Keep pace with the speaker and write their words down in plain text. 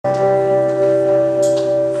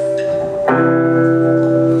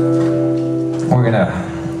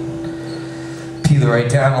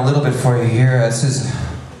little bit for you here. This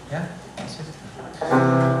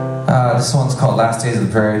one's called Last Days of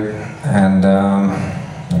the Prairie, and I'm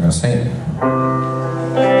gonna sing it.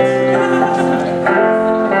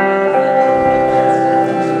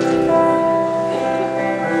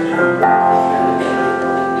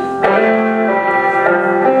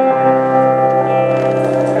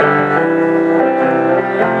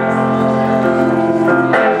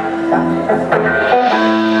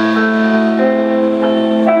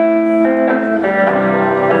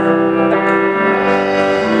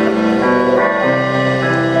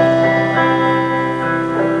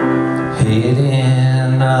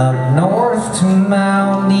 Heading up north to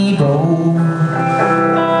Mount Nebo,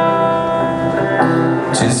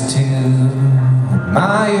 just to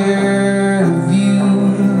admire the view.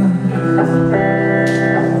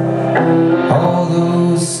 All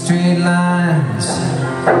those straight lines,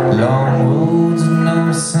 long roads and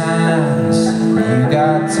no signs. You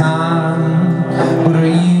got time, what are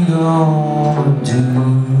you gonna do?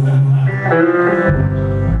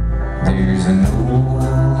 There's an old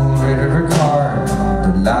river cart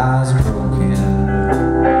that lies broken,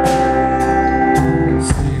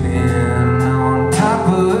 sitting on top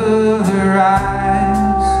of the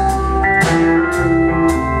rise.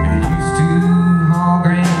 It used to haul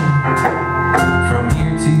grain from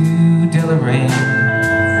here to Delaware,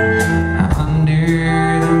 under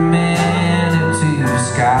the Manitoba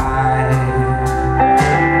sky.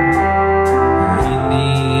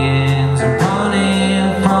 Indians are running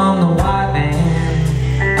from the white man,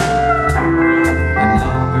 and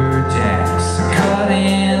lumberjacks are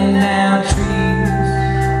cutting down trees.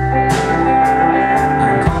 A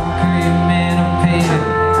concrete man will pave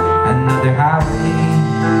another highway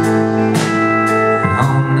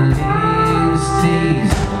on the latest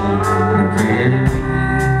days of the prairie.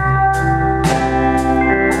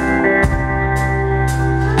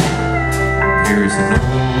 There's an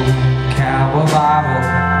old cowboy Bible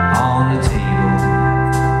on the table,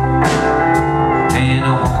 and a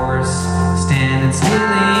horse standing still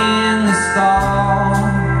in the stall.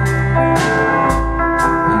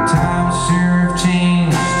 And times sure have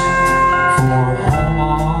changed for a home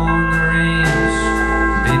on the range,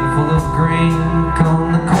 bin full of grain come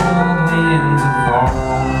the cold winds of fall.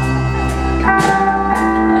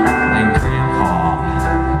 And Grandpa,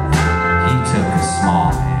 he took a small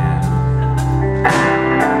man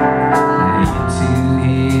into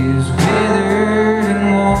his withered and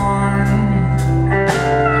worn,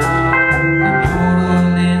 and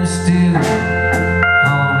pulled in stew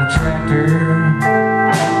on a tractor.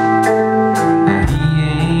 And he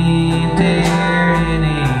ain't there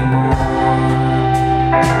anymore.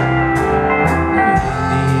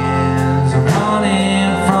 The Indians are running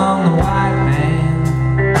from the white man,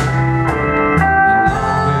 and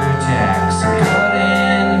lumberjacks are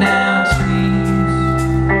cutting down trees.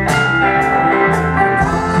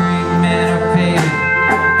 Concrete men are paving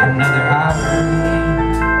another highway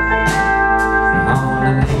on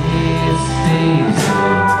the latest days of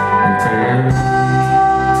the prairie.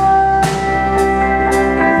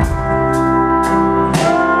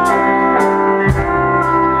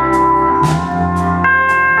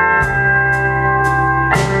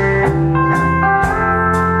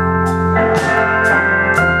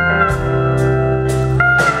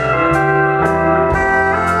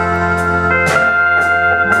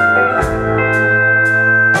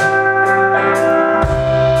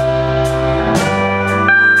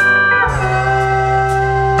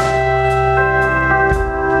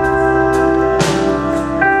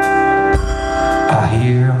 I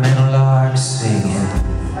hear a meadowlark singing,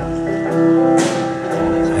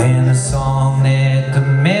 and the song that the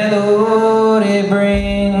melody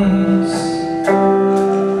brings.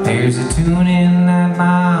 There's a tune in that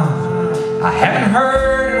mouth I haven't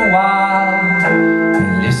heard in a while.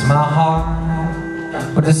 It lifts my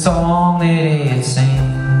heart with the song that it sings.